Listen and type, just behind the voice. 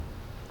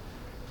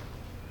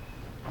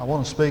I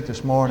want to speak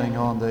this morning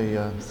on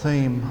the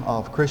theme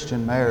of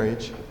Christian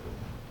marriage,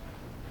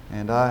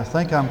 and I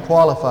think I'm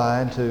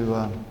qualified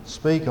to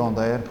speak on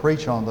that,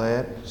 preach on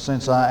that,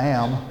 since I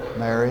am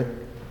married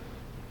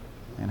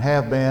and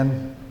have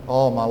been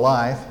all my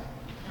life.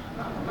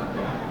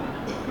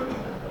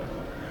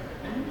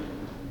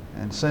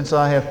 And since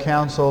I have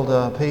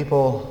counseled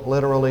people,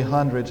 literally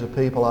hundreds of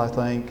people, I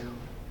think,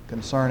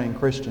 concerning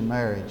Christian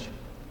marriage.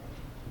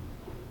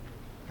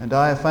 And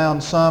I have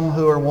found some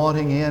who are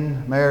wanting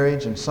in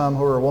marriage and some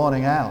who are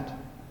wanting out.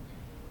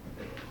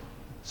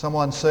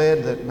 Someone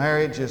said that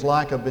marriage is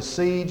like a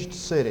besieged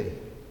city.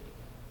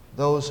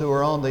 Those who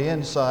are on the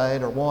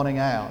inside are wanting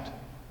out,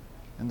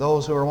 and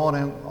those who are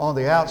wanting on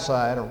the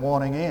outside are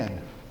wanting in.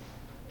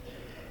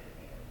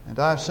 And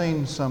I've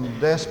seen some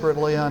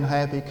desperately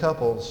unhappy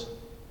couples.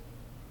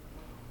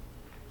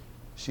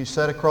 She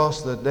sat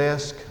across the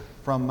desk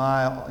in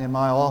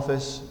my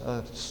office,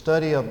 a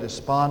study of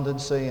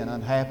despondency and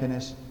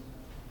unhappiness.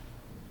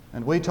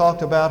 And we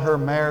talked about her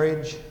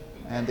marriage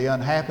and the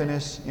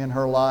unhappiness in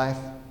her life.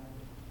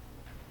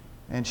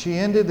 And she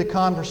ended the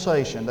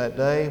conversation that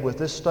day with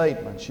this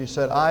statement. She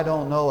said, "I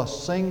don't know a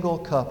single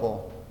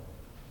couple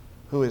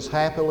who is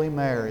happily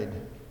married."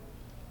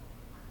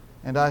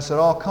 And I said,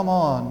 "Oh, come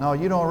on. No,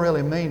 you don't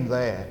really mean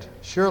that.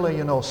 Surely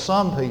you know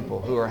some people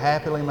who are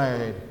happily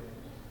married."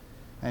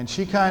 And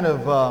she kind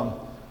of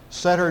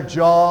set her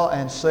jaw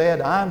and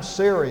said, "I'm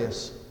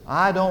serious.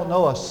 I don't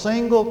know a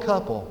single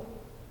couple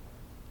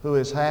who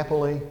is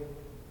happily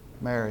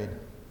married."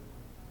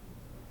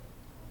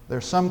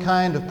 There's some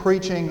kind of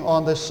preaching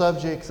on this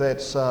subject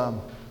that's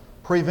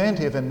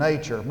preventive in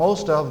nature.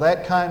 Most of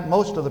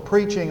the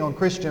preaching on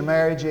Christian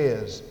marriage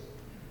is.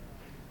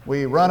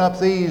 We run up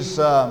these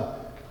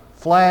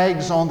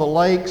flags on the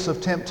lakes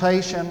of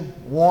temptation,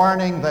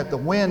 warning that the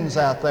winds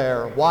out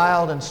there are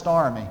wild and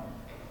stormy.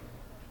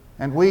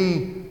 And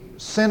we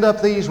send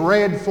up these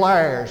red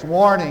flares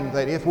warning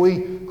that if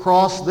we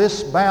cross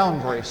this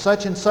boundary,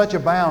 such and such a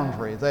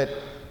boundary, that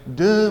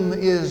doom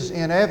is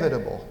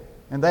inevitable.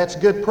 And that's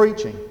good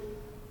preaching.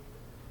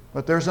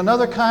 But there's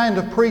another kind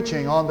of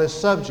preaching on this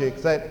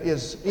subject that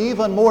is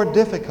even more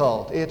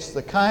difficult. It's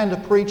the kind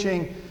of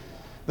preaching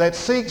that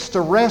seeks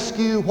to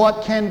rescue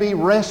what can be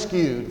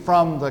rescued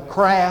from the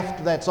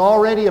craft that's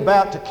already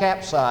about to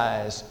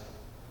capsize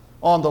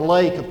on the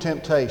lake of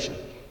temptation.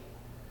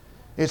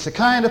 It's the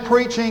kind of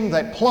preaching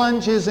that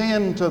plunges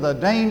into the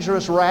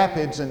dangerous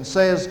rapids and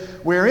says,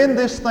 we're in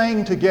this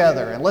thing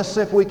together and let's see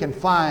if we can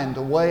find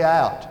a way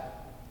out.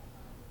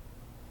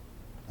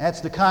 That's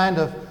the kind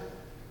of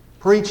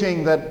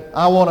preaching that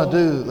I want to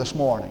do this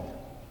morning.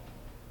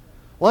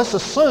 Let's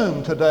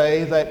assume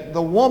today that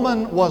the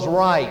woman was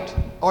right,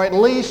 or at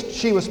least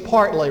she was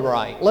partly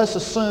right. Let's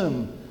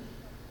assume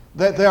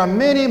that there are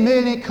many,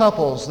 many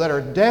couples that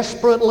are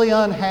desperately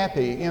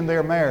unhappy in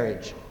their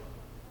marriage.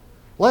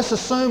 Let's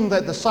assume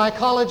that the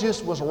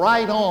psychologist was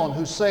right on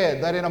who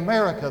said that in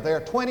America there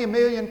are 20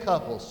 million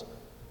couples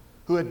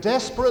who are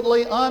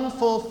desperately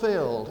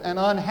unfulfilled and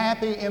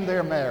unhappy in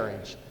their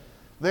marriage.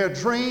 Their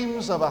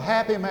dreams of a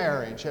happy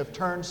marriage have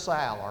turned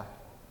sour.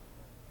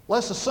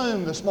 Let's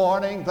assume this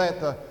morning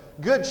that the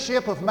good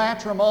ship of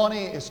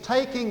matrimony is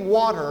taking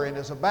water and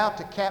is about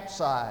to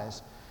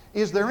capsize.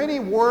 Is there any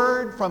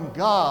word from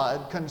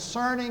God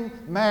concerning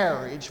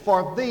marriage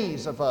for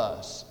these of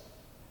us?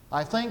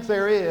 I think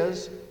there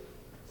is.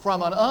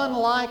 From an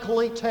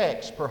unlikely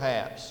text,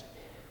 perhaps.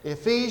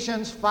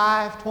 Ephesians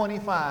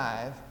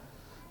 5:25,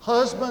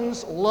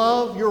 "Husbands,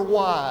 love your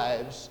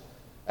wives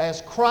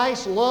as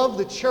Christ loved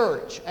the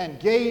church and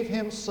gave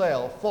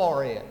himself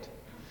for it."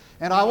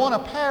 And I want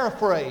to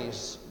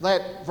paraphrase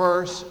that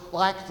verse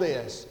like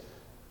this: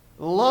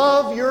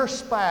 "Love your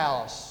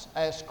spouse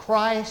as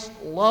Christ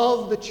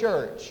loved the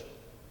church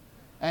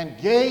and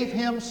gave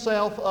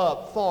himself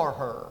up for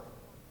her.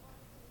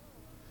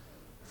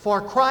 For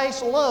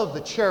Christ loved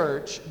the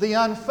church, the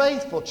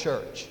unfaithful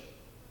church.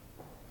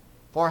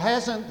 For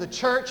hasn't the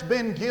church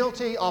been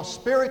guilty of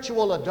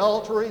spiritual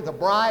adultery, the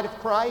bride of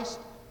Christ?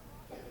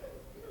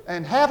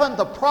 And haven't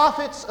the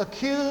prophets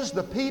accused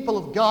the people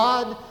of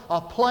God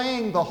of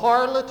playing the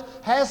harlot?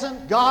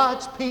 Hasn't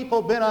God's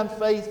people been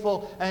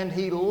unfaithful? And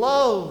he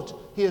loved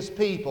his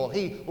people.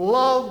 He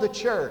loved the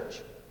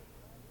church.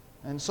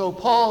 And so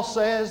Paul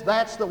says,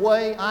 that's the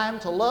way I'm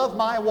to love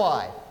my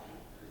wife.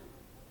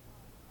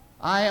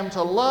 I am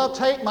to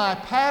take my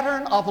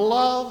pattern of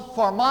love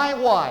for my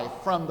wife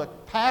from the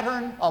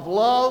pattern of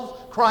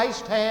love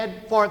Christ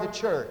had for the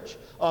church.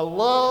 A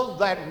love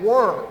that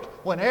worked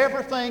when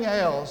everything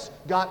else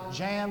got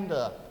jammed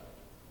up.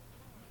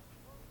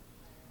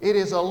 It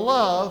is a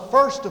love,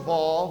 first of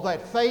all,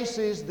 that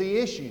faces the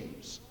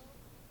issues.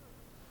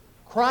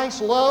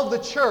 Christ loved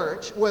the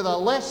church with a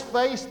let's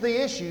face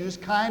the issues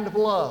kind of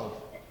love.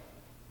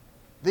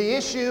 The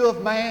issue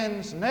of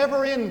man's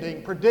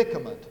never-ending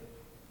predicament.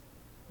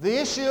 The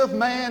issue of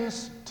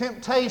man's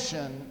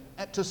temptation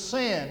to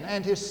sin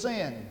and his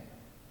sin.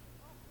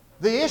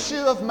 The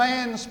issue of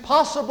man's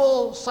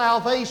possible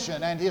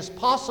salvation and his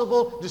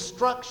possible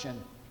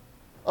destruction.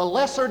 a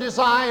lesser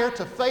desire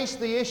to face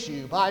the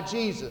issue by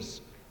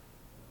Jesus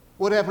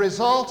would have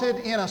resulted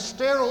in a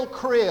sterile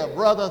crib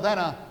rather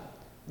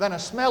than a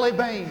smelly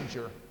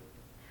manger,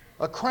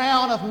 a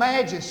crown of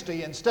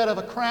majesty instead of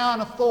a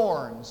crown of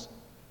thorns,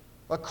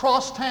 a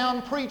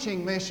crosstown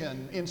preaching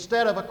mission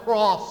instead of a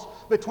cross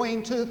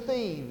between two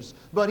thieves.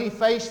 But he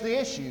faced the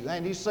issue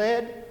and he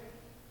said,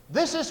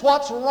 "This is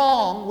what's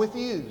wrong with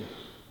you,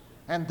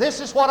 and this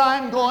is what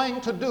I'm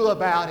going to do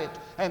about it,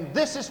 and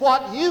this is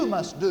what you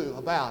must do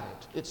about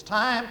it." It's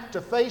time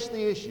to face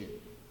the issue.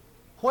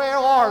 Where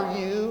are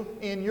you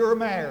in your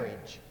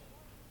marriage?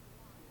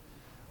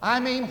 I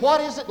mean, what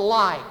is it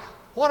like?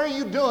 What are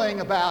you doing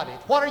about it?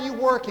 What are you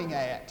working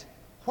at?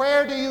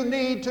 Where do you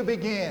need to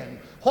begin?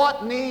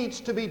 What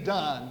needs to be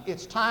done?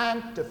 It's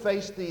time to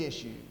face the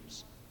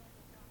issues.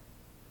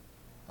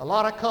 A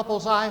lot of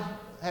couples I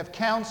have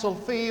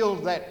counseled feel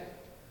that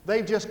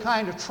they've just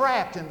kind of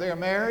trapped in their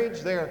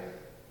marriage.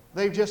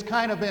 They've just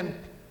kind of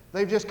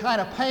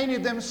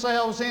painted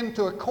themselves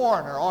into a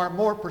corner, or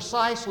more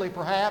precisely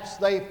perhaps,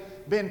 they've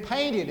been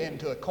painted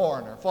into a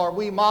corner. For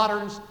we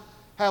moderns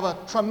have a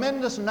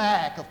tremendous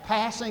knack of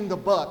passing the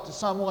buck to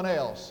someone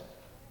else.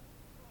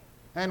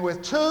 And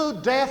with two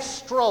deft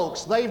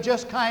strokes, they've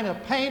just kind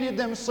of painted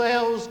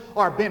themselves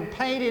or been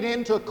painted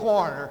into a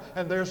corner,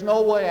 and there's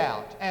no way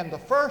out. And the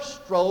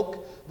first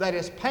stroke that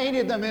has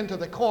painted them into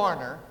the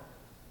corner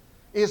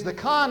is the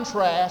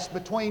contrast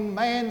between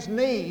man's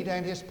need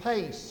and his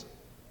pace.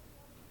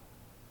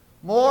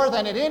 More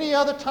than at any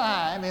other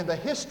time in the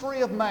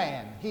history of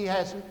man, he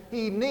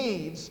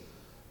needs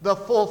the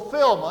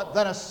fulfillment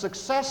that a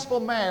successful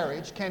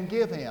marriage can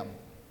give him.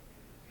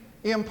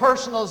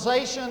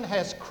 Impersonalization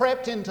has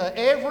crept into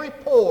every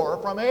pore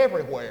from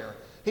everywhere.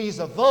 He's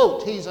a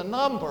vote, he's a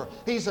number,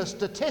 he's a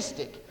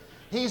statistic,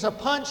 he's a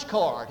punch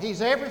card,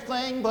 he's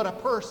everything but a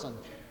person.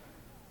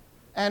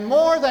 And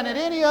more than at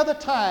any other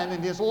time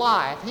in his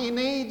life, he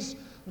needs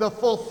the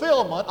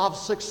fulfillment of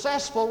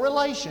successful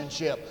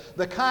relationship,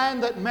 the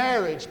kind that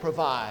marriage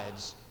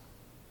provides.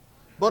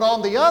 But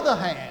on the other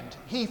hand,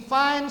 he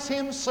finds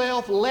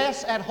himself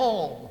less at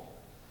home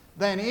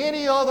than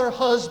any other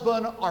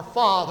husband or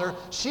father.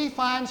 She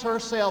finds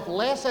herself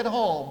less at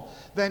home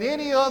than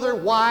any other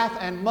wife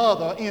and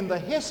mother in the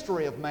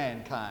history of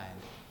mankind.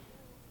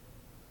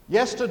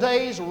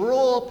 Yesterday's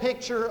rural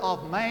picture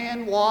of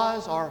man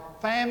was, or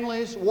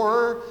families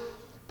were,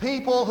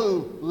 people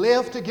who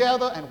lived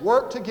together and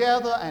worked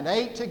together and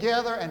ate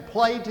together and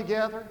played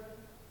together.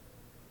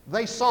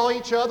 They saw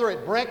each other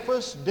at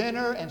breakfast,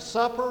 dinner, and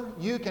supper.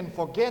 You can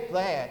forget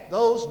that.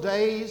 Those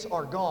days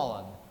are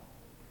gone.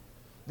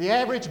 The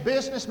average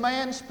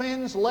businessman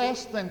spends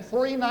less than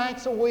 3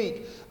 nights a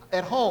week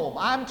at home.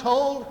 I'm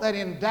told that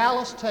in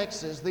Dallas,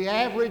 Texas, the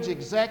average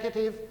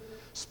executive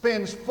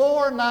spends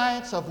 4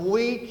 nights a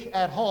week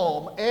at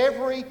home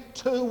every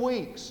 2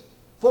 weeks.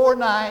 4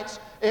 nights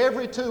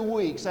every 2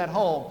 weeks at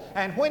home.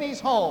 And when he's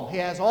home, he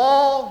has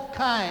all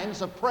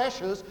kinds of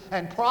pressures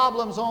and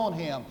problems on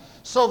him.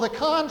 So the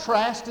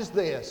contrast is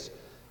this: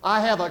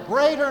 I have a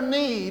greater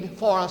need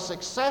for a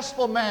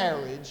successful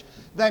marriage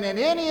than in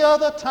any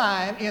other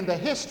time in the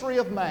history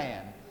of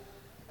man.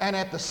 And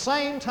at the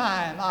same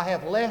time, I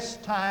have less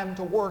time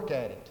to work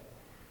at it.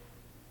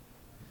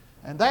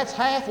 And that's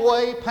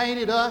halfway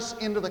painted us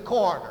into the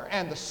corner.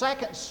 And the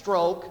second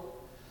stroke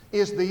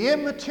is the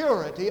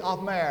immaturity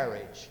of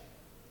marriage.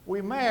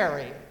 We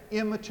marry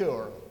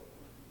immature.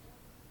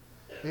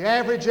 The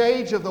average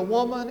age of the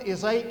woman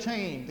is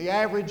 18. The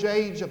average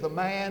age of the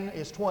man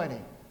is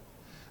 20.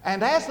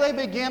 And as they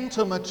begin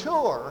to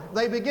mature,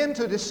 they begin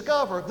to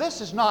discover, this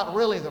is not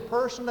really the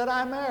person that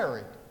I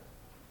married.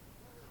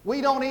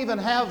 We don't even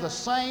have the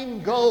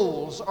same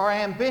goals or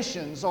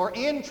ambitions or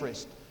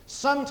interests.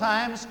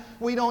 Sometimes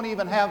we don't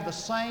even have the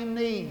same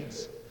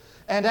needs.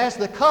 And as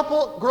the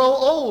couple grow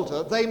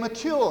older, they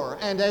mature.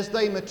 And as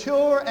they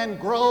mature and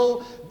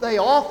grow, they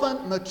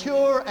often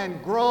mature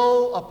and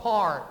grow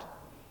apart.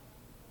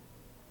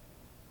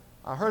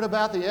 I heard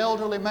about the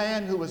elderly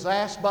man who was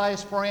asked by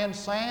his friend,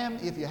 "Sam,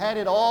 if you had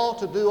it all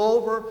to do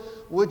over,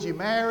 would you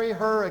marry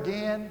her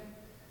again?"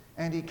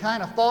 And he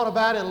kind of thought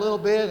about it a little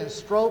bit and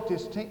stroked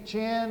his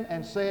chin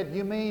and said,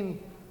 "You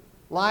mean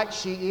like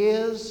she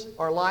is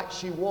or like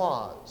she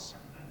was?"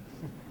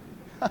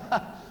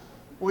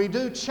 We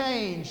do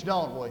change,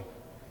 don't we?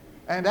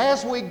 And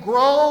as we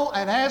grow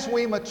and as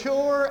we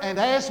mature and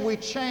as we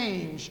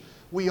change,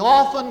 we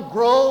often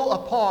grow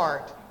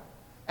apart.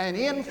 And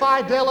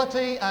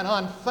infidelity and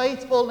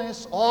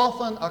unfaithfulness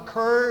often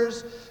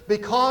occurs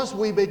because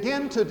we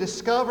begin to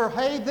discover,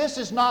 hey, this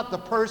is not the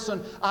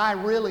person I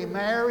really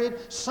married.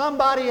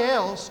 Somebody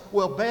else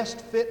will best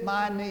fit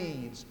my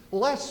needs.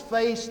 Let's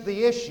face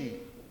the issue.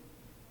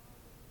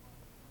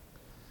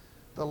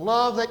 The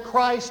love that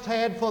Christ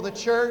had for the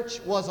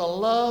church was a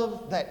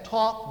love that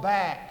talked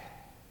back.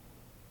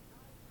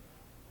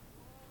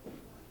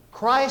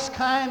 Christ's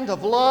kind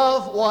of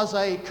love was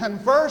a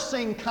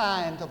conversing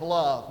kind of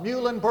love.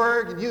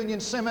 Muhlenberg and Union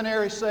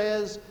Seminary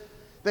says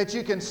that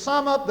you can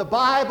sum up the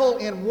Bible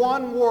in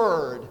one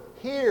word: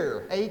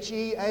 hear,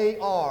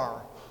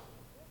 H-E-A-R.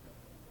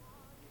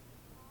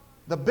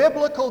 The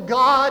biblical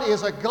God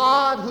is a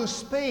God who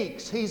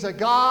speaks. He's a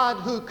God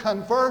who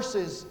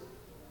converses.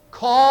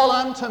 Call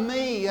unto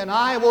me, and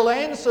I will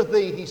answer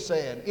thee, he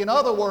said. In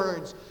other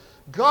words,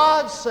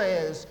 God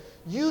says,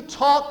 you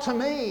talk to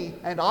me,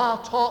 and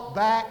I'll talk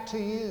back to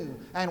you,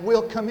 and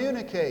we'll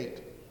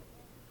communicate.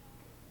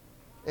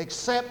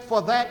 Except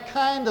for that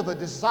kind of a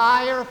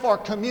desire for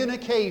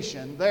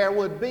communication, there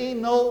would be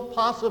no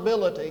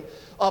possibility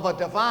of a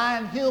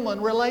divine-human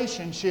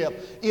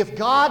relationship. If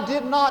God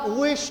did not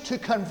wish to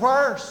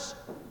converse,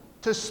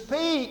 to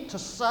speak, to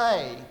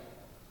say,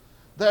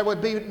 there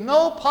would be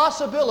no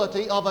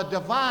possibility of a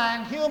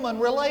divine-human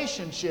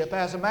relationship.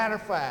 As a matter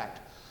of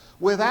fact,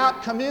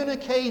 without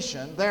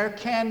communication, there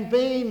can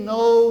be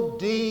no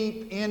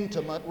deep,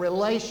 intimate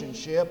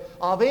relationship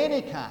of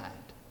any kind.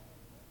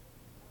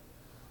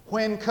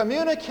 When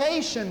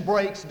communication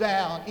breaks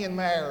down in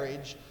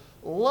marriage,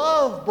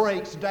 love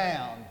breaks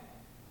down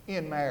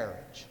in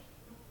marriage.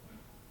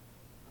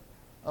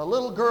 A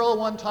little girl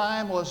one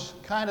time was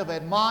kind of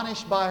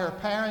admonished by her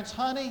parents,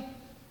 honey,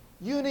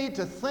 you need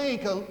to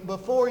think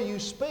before you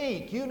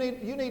speak. You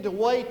need to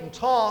wait and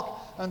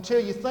talk until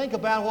you think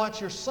about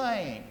what you're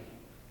saying.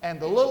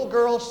 And the little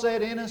girl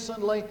said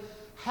innocently,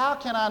 how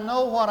can I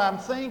know what I'm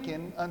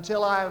thinking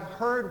until I've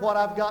heard what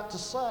I've got to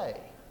say?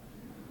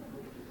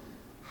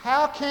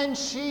 How can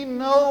she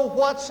know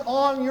what's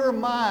on your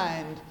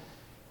mind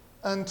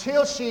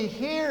until she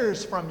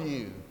hears from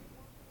you?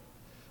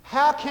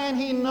 How can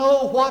he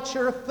know what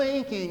you're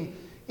thinking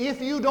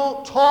if you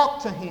don't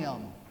talk to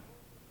him?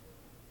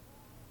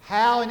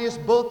 Howe, in his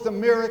book, The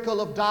Miracle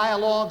of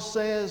Dialogue,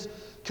 says,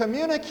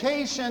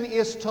 communication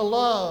is to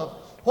love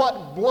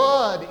what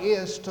blood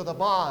is to the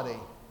body.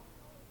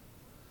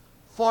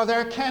 For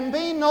there can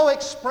be no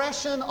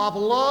expression of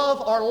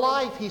love or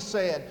life, he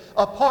said,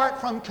 apart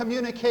from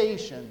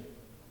communication.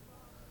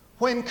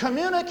 When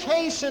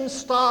communication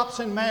stops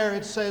in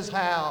marriage, says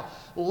Howe,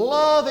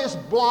 love is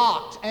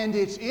blocked and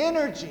its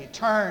energy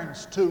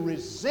turns to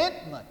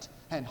resentment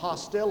and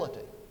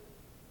hostility.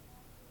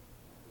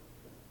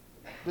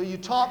 Do you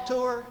talk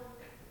to her?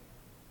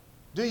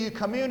 Do you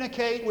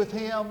communicate with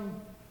him?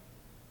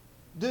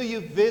 Do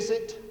you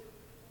visit?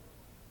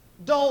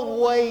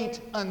 Don't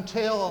wait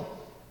until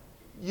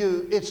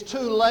it's too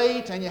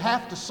late and you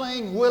have to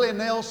sing Willie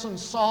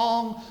Nelson's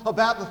song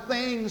about the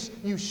things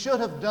you should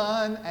have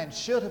done and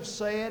should have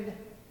said.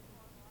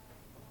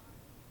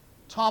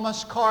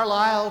 Thomas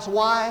Carlyle's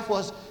wife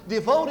was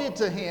devoted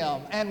to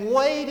him and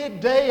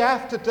waited day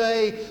after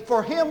day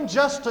for him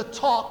just to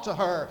talk to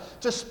her,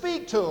 to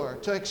speak to her,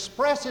 to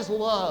express his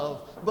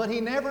love, but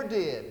he never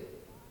did.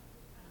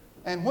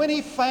 And when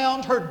he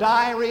found her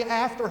diary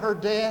after her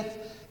death,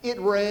 it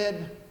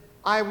read,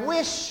 I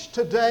wish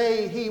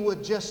today he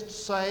would just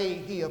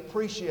say he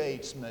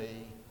appreciates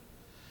me.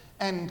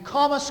 And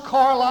Thomas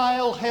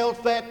Carlyle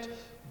held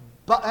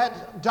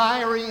that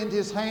diary in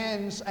his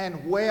hands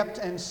and wept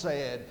and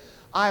said,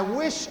 I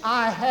wish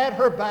I had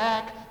her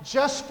back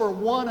just for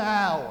 1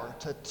 hour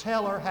to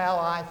tell her how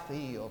I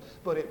feel.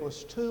 But it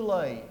was too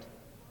late.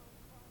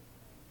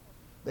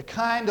 The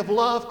kind of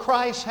love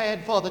Christ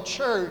had for the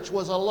church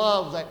was a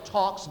love that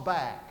talks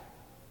back.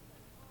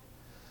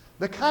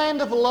 The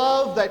kind of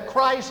love that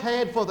Christ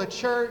had for the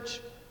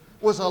church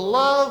was a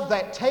love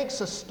that takes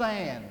a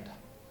stand.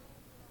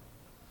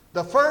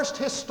 The first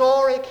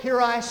historic, here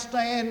I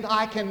stand,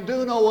 I can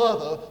do no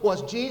other,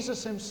 was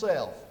Jesus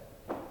himself.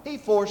 He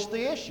forced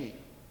the issue.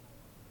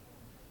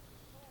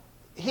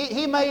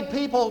 He made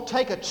people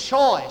take a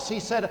choice. He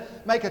said,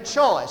 make a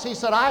choice. He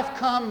said, I've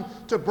come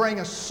to bring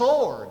a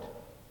sword.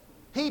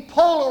 He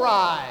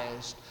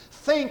polarized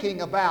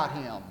thinking about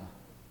him.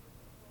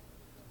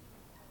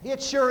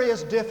 It sure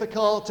is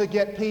difficult to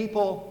get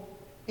people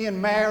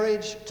in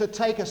marriage to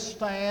take a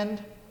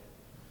stand,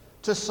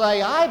 to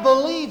say, I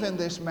believe in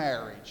this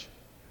marriage.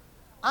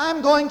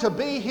 I'm going to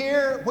be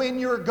here when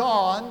you're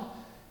gone,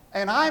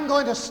 and I'm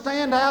going to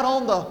stand out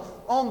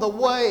on the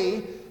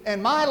way,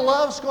 and my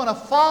love's going to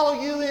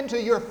follow you into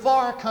your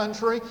far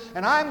country,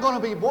 and I'm going to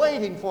be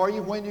waiting for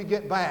you when you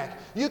get back.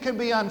 You can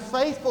be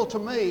unfaithful to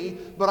me,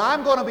 but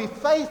I'm going to be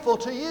faithful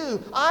to you.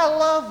 I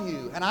love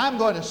you, and I'm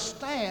going to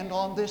stand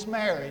on this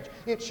marriage.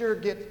 It sure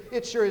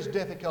is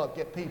difficult to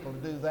get people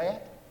to do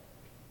that.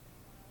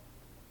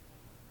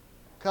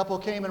 A couple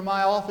came in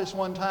my office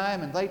one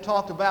time, and they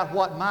talked about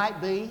what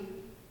might be.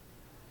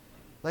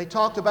 They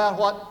talked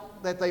about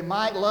that they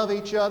might love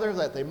each other,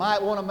 that they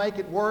might want to make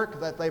it work,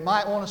 that they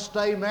might want to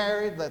stay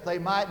married, that they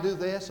might do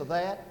this or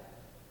that.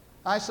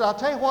 I said, I'll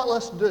tell you what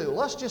let's do.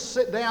 Let's just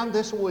sit down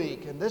this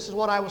week, and this is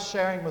what I was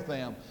sharing with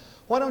them.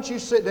 Why don't you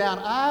sit down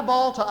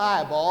eyeball to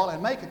eyeball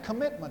and make a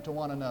commitment to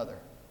one another?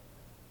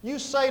 You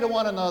say to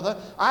one another,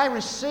 I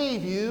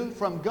receive you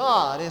from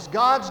God as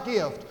God's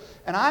gift,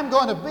 and I'm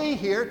going to be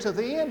here to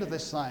the end of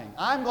this thing.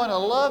 I'm going to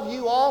love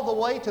you all the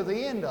way to the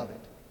end of it.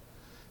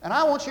 And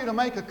I want you to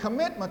make a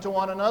commitment to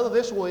one another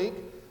this week,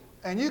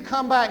 and you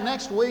come back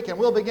next week and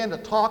we'll begin to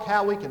talk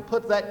how we can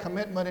put that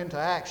commitment into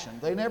action.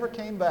 They never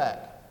came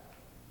back.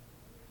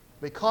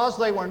 because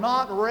they were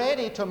not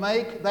ready to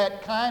make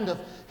that kind of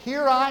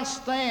here I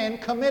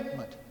stand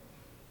commitment.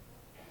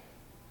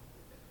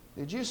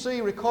 Did you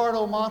see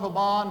Ricardo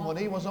Montalban when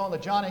he was on the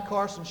Johnny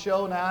Carson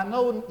show? Now, I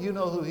know you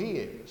know who he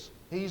is.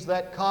 He's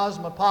that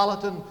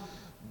cosmopolitan,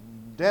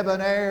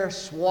 debonair,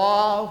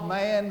 suave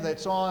man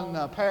that's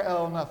on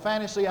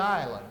Fantasy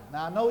Island.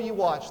 Now, I know you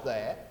watch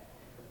that.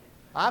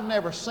 I've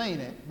never seen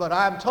it, but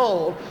I'm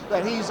told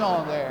that he's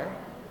on there.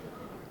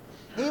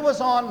 He was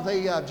on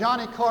the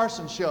Johnny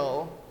Carson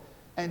show,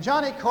 and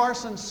Johnny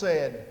Carson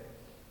said,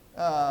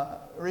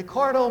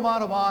 Ricardo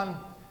Montalban,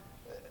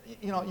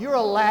 you know, you're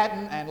a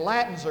Latin, and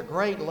Latins are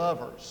great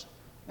lovers.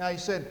 Now, he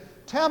said,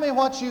 tell me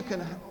what you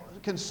can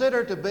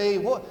consider to be,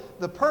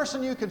 the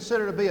person you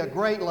consider to be a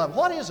great lover.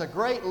 What is a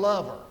great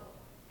lover?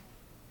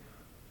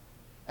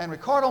 And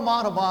Ricardo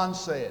Montalban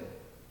said,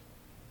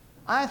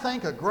 I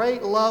think a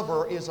great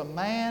lover is a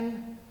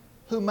man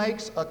who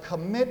makes a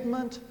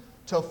commitment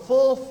to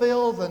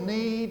fulfill the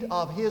need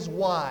of his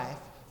wife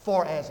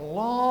for as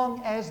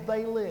long as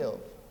they live.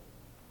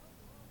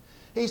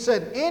 He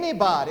said,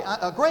 anybody,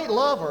 a great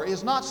lover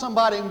is not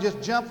somebody who can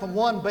just jump from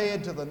one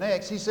bed to the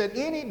next. He said,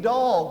 any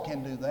dog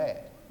can do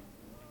that.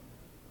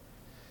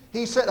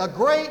 He said, a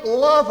great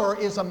lover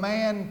is a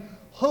man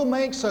who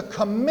makes a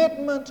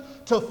commitment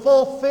to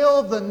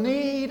fulfill the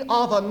need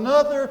of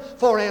another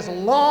for as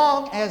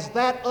long as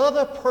that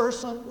other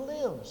person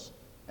lives.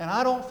 And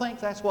I don't think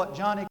that's what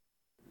Johnny...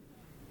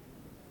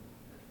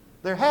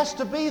 There has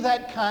to be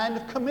that kind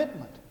of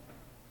commitment.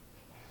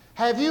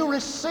 Have you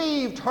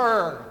received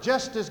her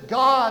just as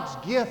God's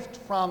gift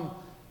from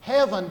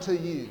heaven to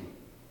you?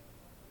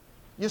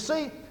 You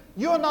see,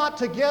 you're not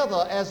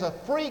together as a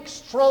freak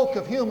stroke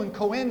of human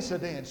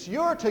coincidence.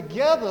 You're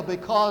together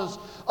because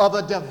of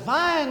a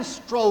divine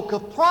stroke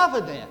of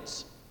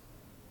providence.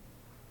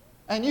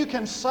 And you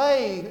can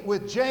say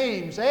with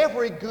James,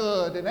 every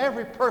good and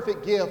every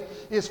perfect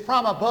gift is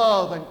from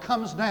above and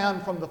comes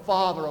down from the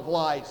Father of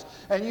lights.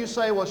 And you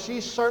say, well,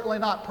 she's certainly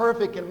not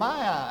perfect in my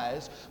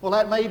eyes. Well,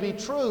 that may be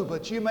true,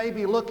 but you may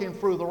be looking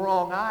through the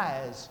wrong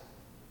eyes.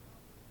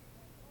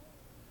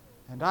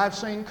 And I've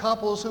seen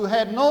couples who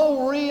had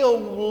no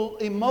real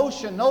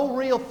emotion, no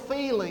real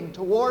feeling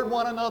toward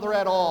one another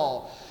at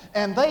all.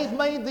 And they've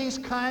made these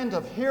kind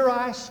of here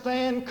I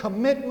stand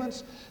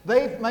commitments.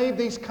 They've made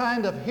these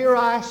kind of here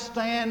I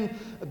stand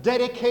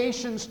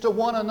dedications to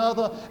one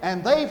another.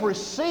 And they've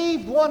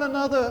received one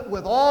another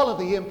with all of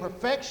the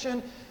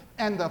imperfection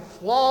and the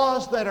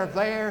flaws that are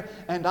there.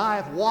 And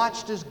I've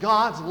watched as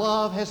God's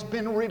love has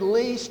been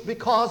released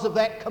because of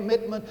that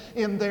commitment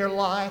in their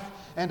life.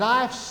 And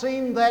I've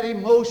seen that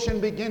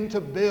emotion begin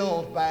to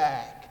build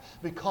back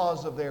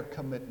because of their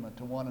commitment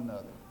to one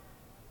another.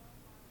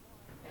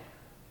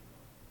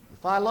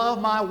 If I love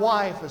my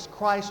wife as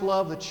Christ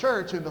loved the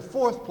church, in the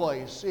fourth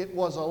place, it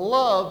was a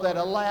love that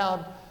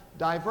allowed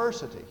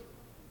diversity.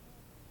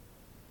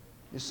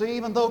 You see,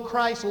 even though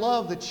Christ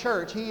loved the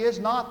church, He is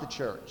not the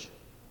church.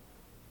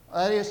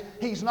 That is,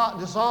 He's not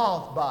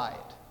dissolved by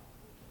it.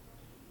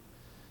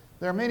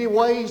 There are many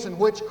ways in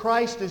which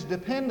Christ is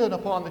dependent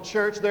upon the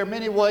church. There are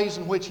many ways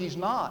in which He's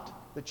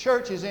not. The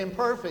church is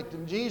imperfect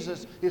and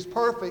Jesus is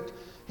perfect.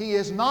 He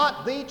is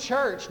not the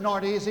church,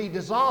 nor is He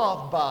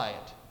dissolved by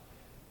it.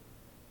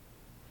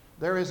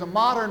 There is a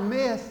modern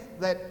myth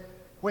that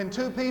when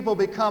two people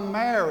become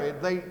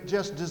married, they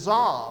just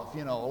dissolve,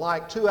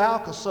 like two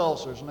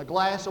Alka-Seltzers and a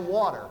glass of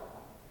water.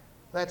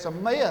 That's a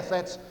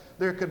myth.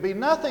 There could be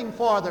nothing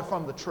farther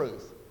from the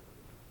truth.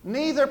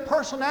 Neither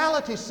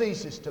personality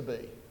ceases to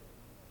be.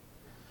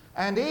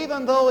 And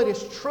even though it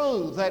is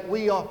true that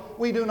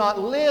we do not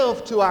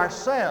live to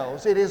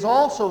ourselves, it is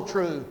also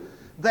true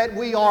that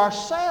we are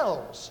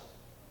selves.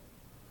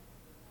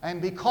 And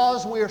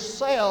because we're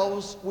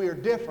selves, we're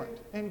different.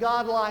 And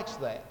God likes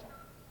that.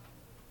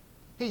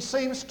 He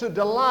seems to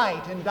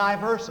delight in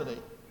diversity.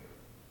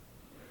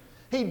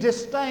 He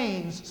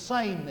disdains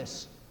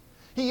sameness.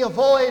 He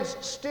avoids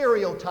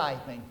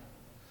stereotyping,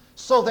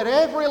 so that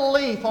every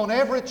leaf on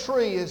every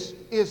tree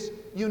is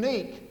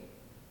unique,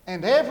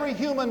 and every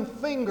human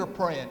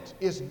fingerprint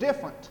is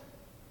different.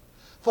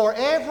 For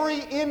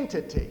every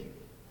entity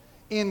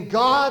in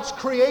God's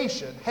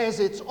creation has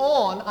its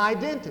own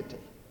identity.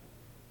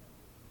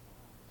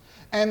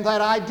 And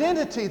that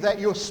identity that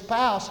your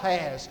spouse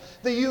has,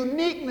 the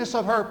uniqueness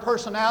of her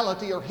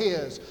personality or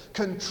his,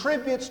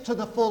 contributes to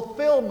the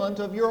fulfillment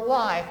of your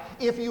life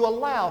if you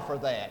allow for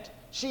that.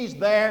 She's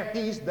there,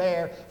 he's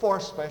there for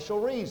a special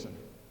reason.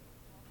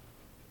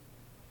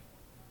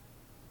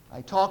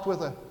 I talked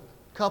with a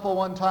couple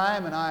one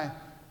time, and I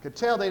could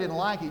tell they didn't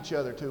like each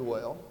other too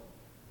well.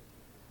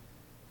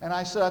 And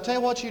I said, I'll tell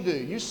you what you do.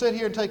 You sit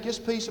here and take this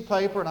piece of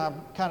paper, and I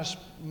kind of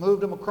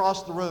moved them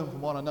across the room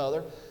from one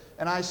another.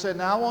 And I said,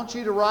 now I want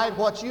you to write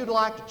what you'd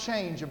like to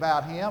change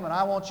about him, and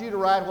I want you to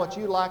write what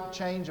you'd like to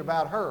change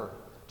about her.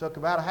 It took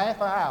about a half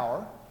an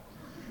hour.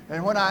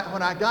 And when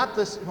I got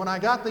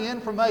the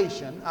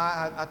information,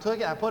 I took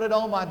it, I put it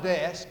on my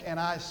desk, and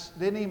I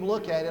didn't even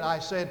look at it. I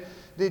said,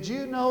 did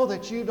you know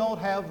that you don't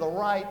have the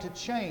right to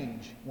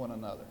change one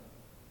another?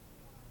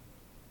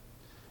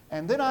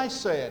 And then I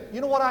said,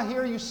 you know what I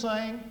hear you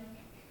saying?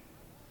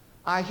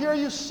 I hear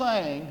you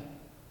saying,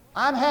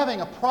 I'm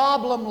having a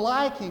problem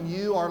liking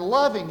you or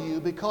loving you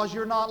because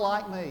you're not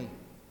like me.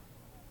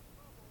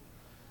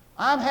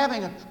 I'm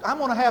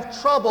going to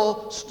have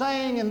trouble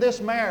staying in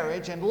this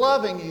marriage and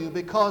loving you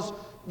because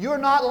you're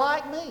not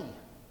like me.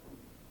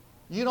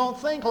 You don't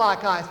think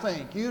like I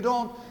think. You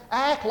don't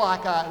react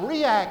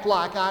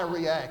like I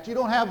react. You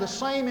don't have the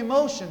same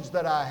emotions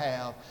that I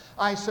have.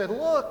 I said,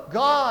 look,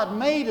 God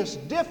made us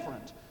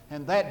different.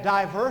 And that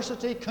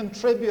diversity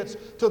contributes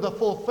to the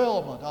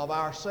fulfillment of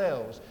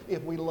ourselves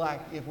if we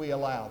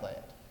allow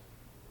that.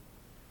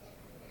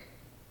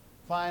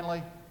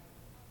 Finally,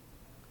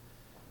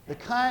 the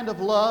kind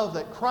of love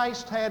that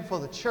Christ had for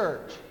the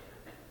church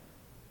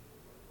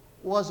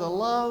was a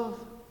love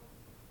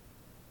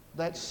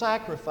that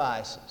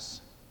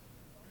sacrifices.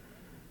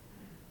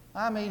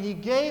 I mean, He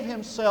gave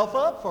Himself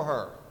up for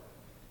her.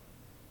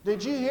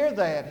 Did you hear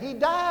that? He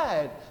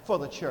died for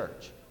the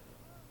church.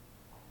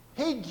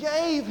 He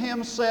gave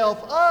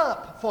Himself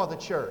up for the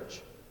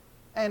church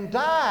and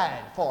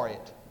died for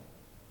it.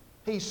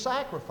 He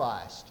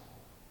sacrificed.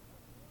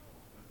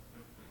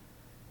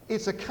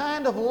 It's a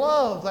kind of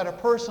love that a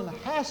person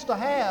has to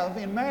have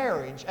in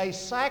marriage, a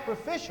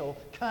sacrificial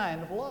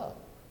kind of love.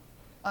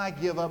 I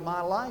give up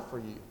my life for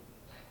you.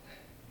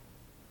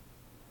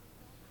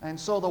 And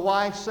so the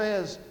wife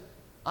says,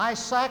 I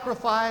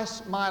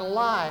sacrifice my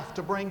life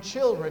to bring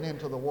children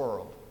into the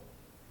world.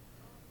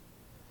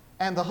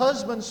 And the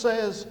husband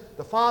says,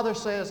 the father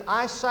says,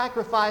 I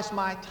sacrifice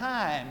my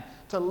time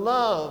to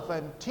love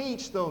and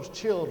teach those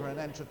children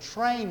and to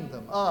train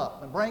them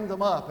up and bring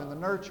them up in the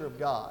nurture of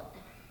God.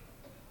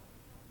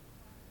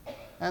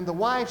 And the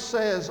wife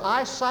says,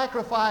 I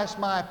sacrifice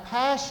my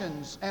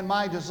passions and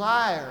my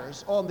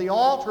desires on the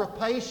altar of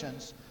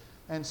patience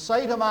and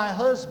say to my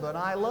husband,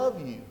 I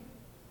love you.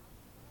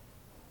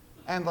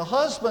 And the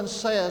husband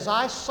says,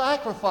 I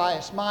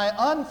sacrifice my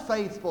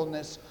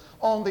unfaithfulness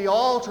on the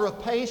altar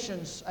of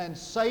patience and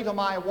say to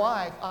my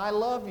wife, I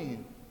love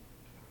you.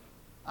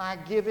 I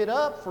give it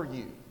up for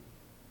you.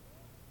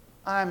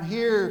 I'm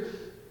here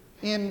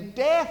in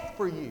death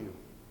for you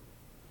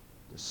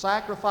to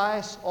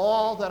sacrifice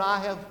all that I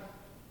have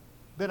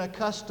been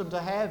accustomed to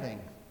having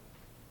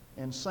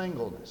in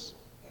singleness.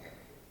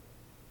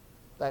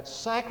 That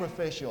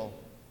sacrificial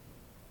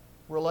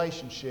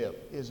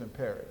relationship is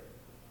imperative.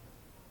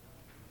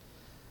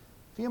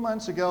 A few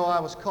months ago,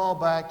 I was called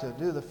back to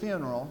do the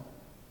funeral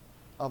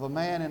of a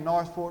man in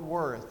North Fort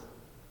Worth,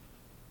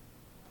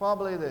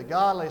 probably the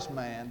godliest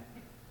man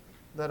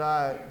that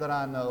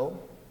I know,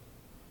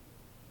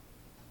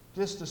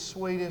 just the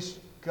sweetest,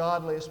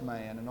 godliest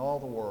man in all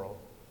the world.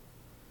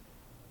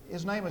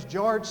 His name is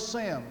George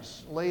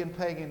Sims. Lee and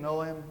Peggy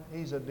know him.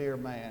 He's a dear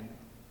man.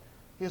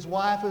 His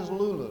wife is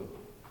Lulu.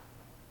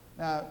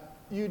 Now,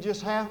 you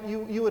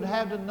would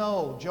have to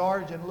know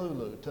George and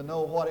Lulu to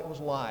know what it was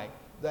like,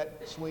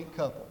 that sweet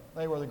couple.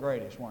 They were the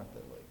greatest, weren't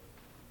they, Lee?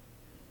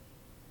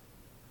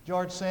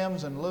 George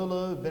Sims and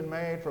Lulu had been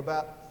married for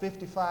about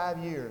 55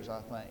 years,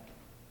 I think.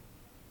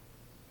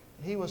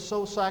 He was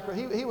so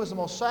he was the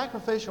most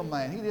sacrificial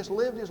man. He just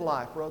lived his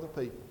life for other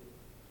people.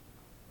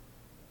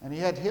 And he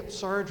had hip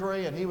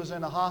surgery, and he was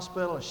in the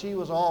hospital, and she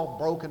was all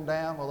broken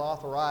down with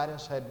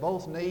arthritis, had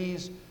both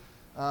knees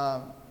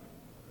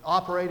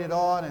operated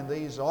on, and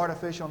these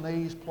artificial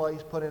knees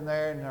put in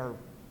there, and her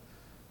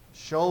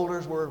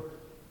shoulders were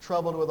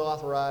troubled with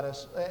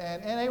arthritis,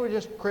 and they were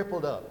just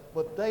crippled up.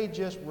 But they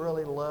just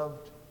really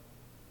loved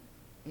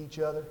each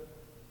other.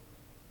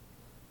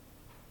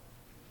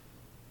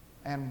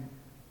 And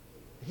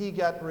he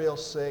got real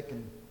sick,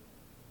 and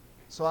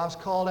so I was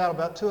called out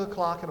about 2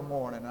 o'clock in the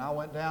morning, and I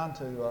went down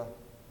to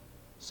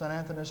St.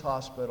 Anthony's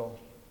Hospital.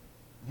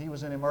 He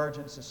was in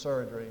emergency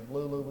surgery.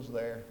 Lulu was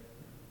there,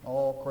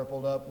 all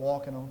crippled up,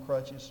 walking on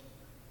crutches.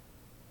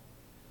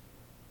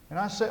 And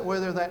I sat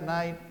with her that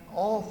night,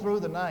 all through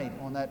the night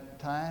on that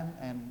time,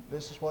 and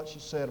this is what she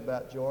said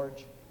about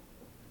George.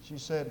 She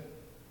said,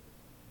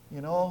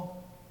 you know,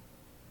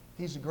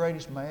 he's the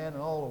greatest man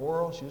in all the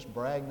world. She just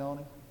bragged on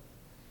him.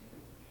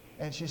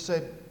 And she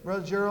said,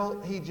 Brother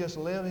Gerald, he just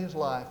lived his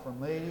life for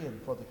me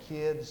and for the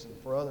kids and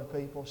for other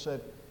people.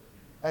 Said,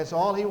 that's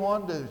all he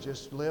wanted to do,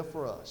 just live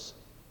for us.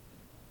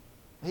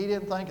 He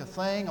didn't think a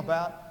thing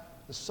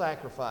about the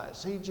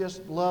sacrifice. He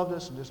just loved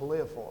us and just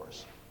lived for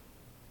us.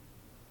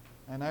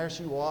 And there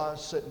she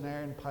was, sitting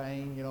there in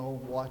pain, you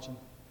know, watching.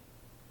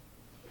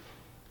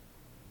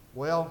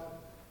 Well,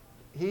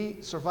 he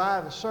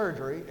survived the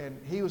surgery, and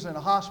he was in a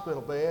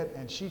hospital bed,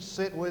 and she'd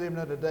sit with him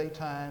in the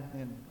daytime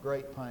in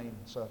great pain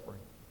and suffering.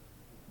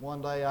 One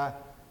day I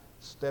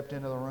stepped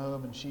into the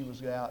room, and she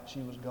was out, she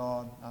was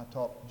gone. I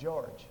talked to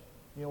George.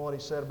 You know what he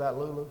said about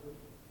Lulu?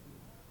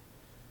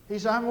 He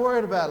said, I'm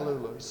worried about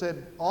Lulu. He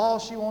said, all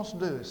she wants to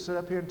do is sit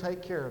up here and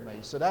take care of me.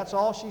 He said, that's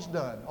all she's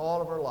done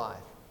all of her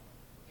life.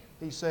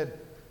 He said,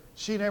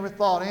 she never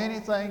thought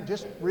anything,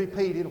 just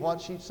repeated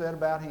what she'd said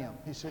about him.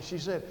 She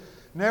said,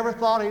 never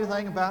thought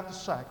anything about the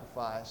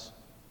sacrifice.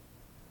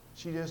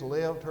 She just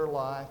lived her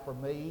life for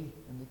me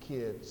and the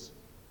kids.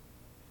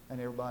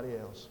 and everybody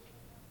else.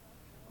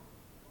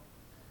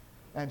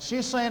 And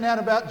she's saying that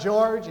about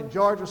George, and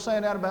George was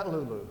saying that about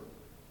Lulu.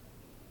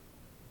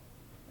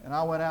 And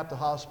I went out the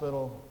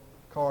hospital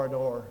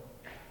corridor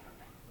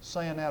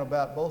saying that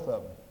about both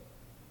of them.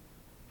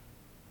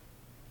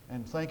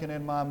 And thinking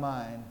in my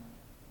mind,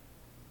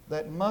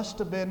 that must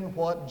have been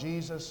what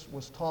Jesus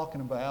was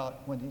talking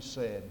about when he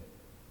said,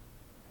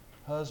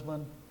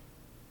 husband,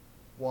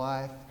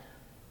 wife,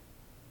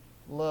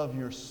 love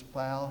your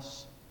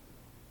spouse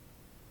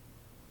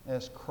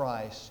as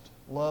Christ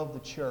loved the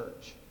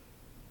church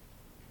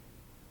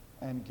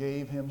and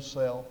gave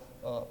himself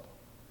up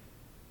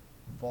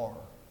for her.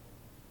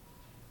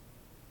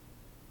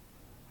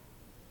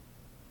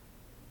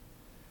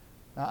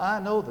 Now,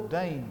 I know the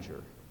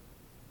danger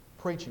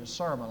preaching a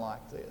sermon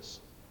like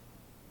this.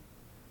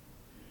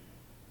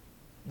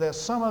 There's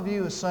some of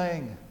you are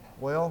saying,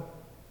 well,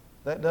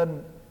 that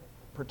doesn't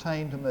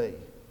pertain to me.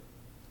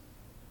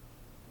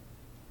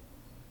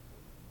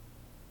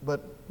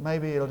 But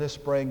maybe it'll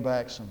just bring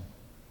back some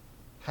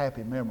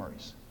happy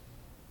memories.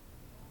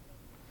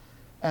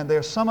 And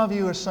there's some of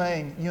you who are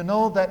saying, you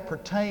know, that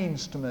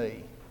pertains to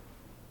me.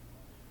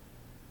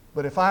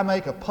 But if I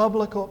make a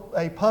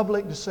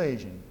public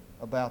decision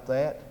about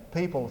that,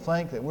 people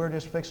think that we're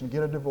just fixing to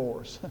get a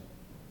divorce.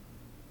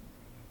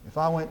 If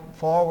I went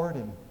forward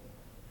and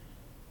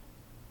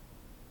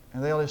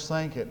they'll just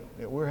think that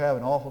we're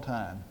having an awful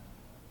time.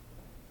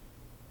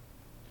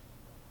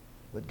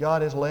 But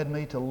God has led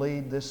me to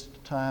lead this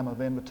time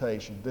of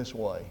invitation this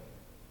way.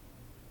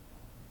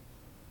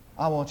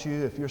 I want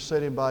you, if you're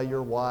sitting by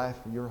your wife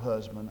or your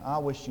husband, I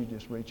wish you'd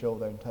just reach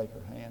over there and take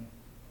her hand.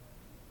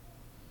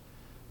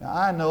 Now,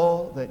 I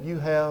know that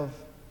your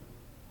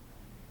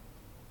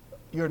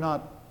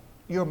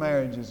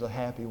marriage is a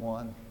happy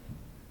one.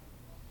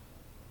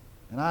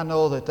 And I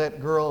know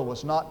that girl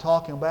was not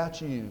talking about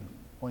you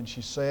when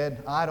she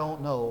said, I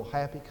don't know,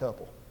 happy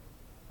couple.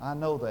 I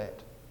know that.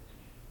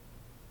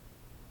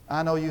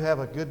 I know you have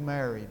a good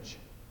marriage.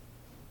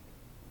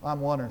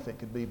 I'm wondering if it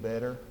could be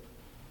better.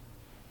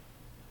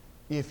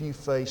 If you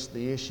face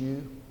the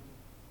issue,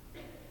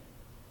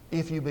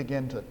 if you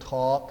begin to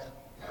talk,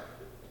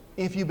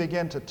 if you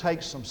begin to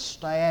take some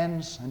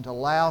stands and to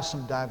allow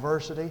some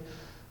diversity,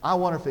 I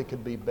wonder if it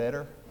could be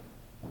better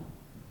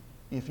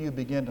if you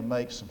begin to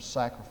make some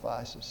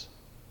sacrifices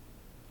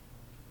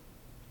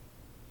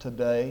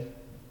today.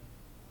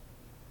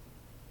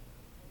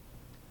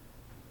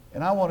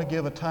 And I want to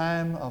give a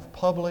time of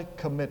public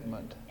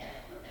commitment,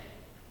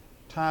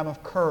 time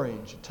of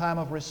courage, a time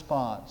of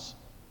response,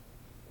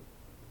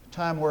 a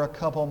time where a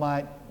couple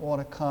might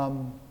want to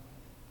come,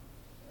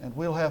 and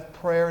we'll have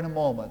prayer in a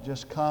moment.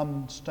 Just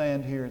come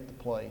stand here at the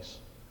place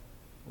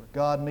where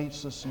God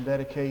meets us in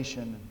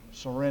dedication and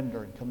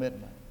surrender and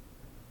commitment.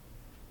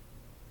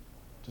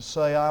 To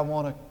say, I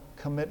want to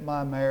commit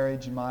my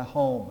marriage and my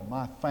home and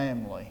my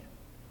family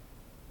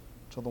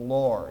to the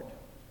Lord.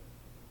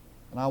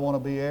 And I want to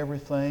be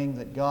everything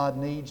that God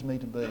needs me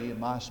to be and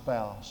my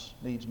spouse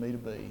needs me to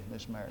be in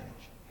this marriage,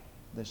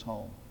 this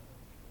home.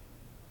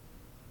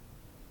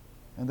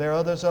 And there are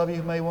others of you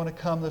who may want to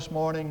come this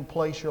morning and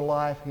place your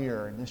life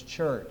here in this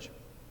church.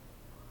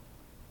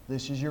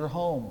 This is your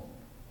home.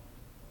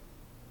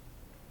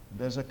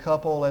 And as a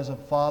couple, as a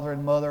father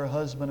and mother,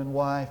 husband and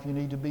wife, you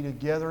need to be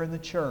together in the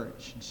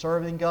church and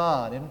serving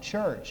God in a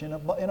church, in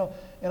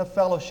a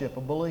fellowship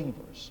of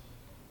believers.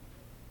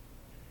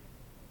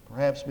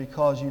 Perhaps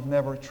because you've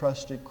never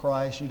trusted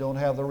Christ, you don't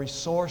have the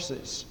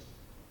resources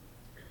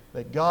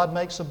that God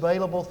makes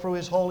available through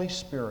His Holy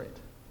Spirit.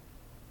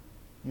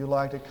 You'd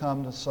like to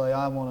come to say,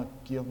 I want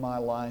to give my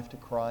life to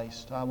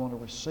Christ. I want to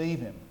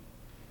receive Him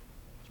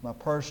as my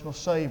personal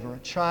Savior. A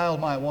child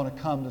might want to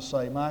come to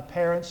say, my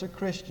parents are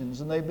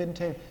Christians and they've been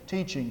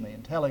teaching me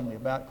and telling me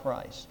about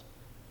Christ.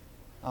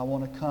 I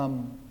want to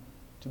come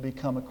to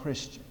become a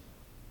Christian.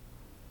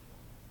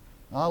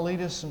 I'll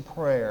lead us in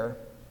prayer,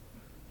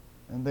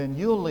 and then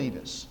you'll lead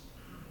us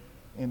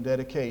in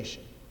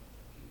dedication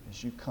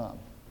as you come.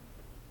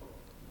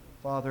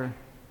 Father,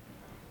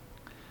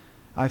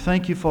 I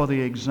thank you for the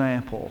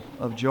example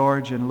of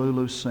George and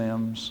Lulu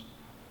Sims,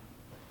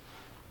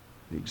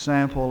 the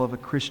example of a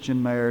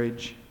Christian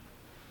marriage.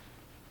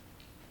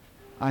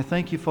 I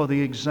thank you for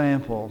the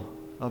example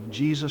of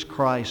Jesus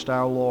Christ,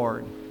 our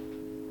Lord,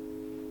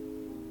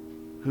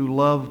 who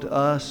loved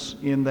us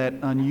in that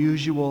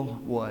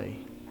unusual way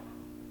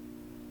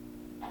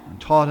and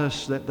taught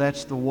us that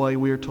that's the way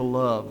we're to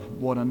love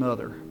one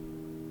another.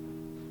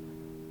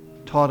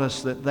 Taught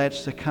us that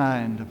that's the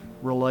kind of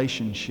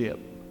relationship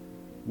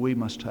we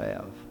must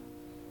have.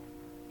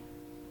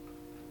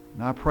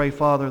 And I pray,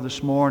 Father,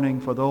 this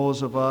morning for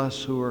those of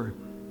us who are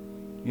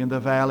in the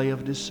valley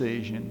of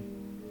decision,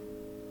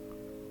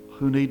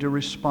 who need to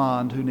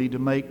respond, who need to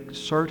make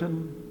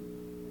certain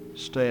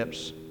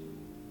steps,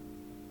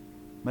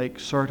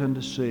 make certain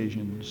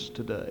decisions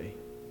today.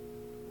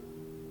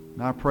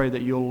 And I pray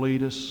that you'll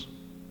lead us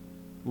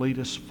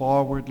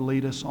forward,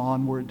 lead us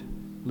onward,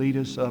 lead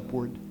us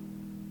upward,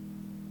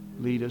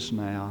 lead us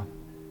now.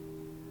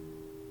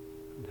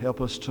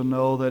 Help us to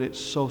know that it's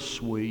so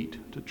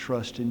sweet to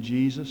trust in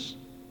Jesus,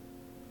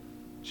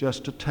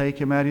 just to take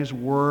Him at His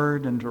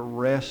word and to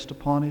rest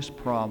upon His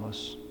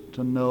promise,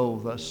 to know,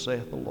 thus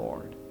saith the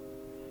Lord.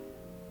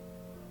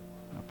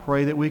 I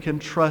pray that we can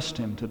trust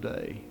Him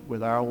today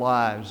with our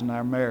lives and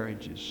our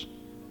marriages,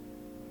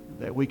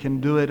 that we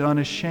can do it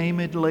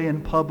unashamedly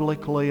and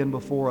publicly and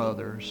before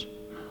others,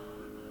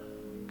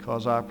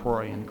 because I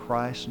pray in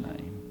Christ's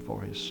name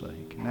for His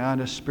sake. Now,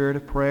 in a spirit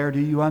of prayer, do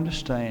you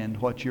understand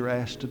what you're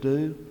asked to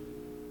do?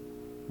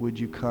 Would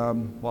you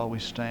come while we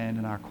stand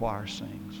and our choir sings?